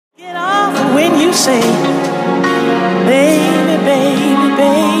say, baby, baby,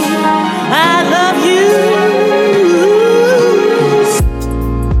 baby, I love you.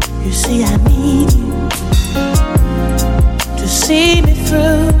 You see, I need you to see me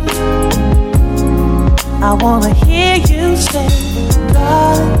through. I wanna hear you say,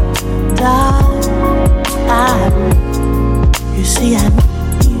 darling, darling, you see, I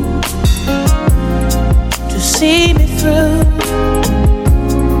need you to see me through.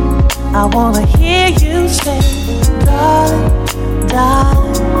 I wanna hear you say, darling,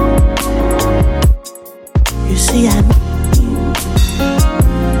 darling, you see, I need you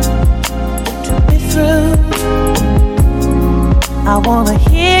to be through. I wanna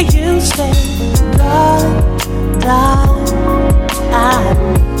hear you say, darling, darling,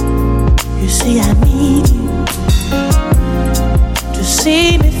 you see, I need you to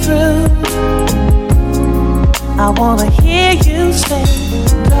see me through. I wanna hear you say,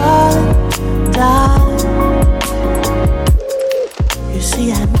 darling, darling, you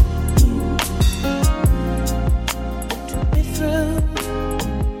see, I need you to be through.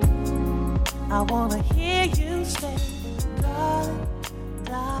 I wanna hear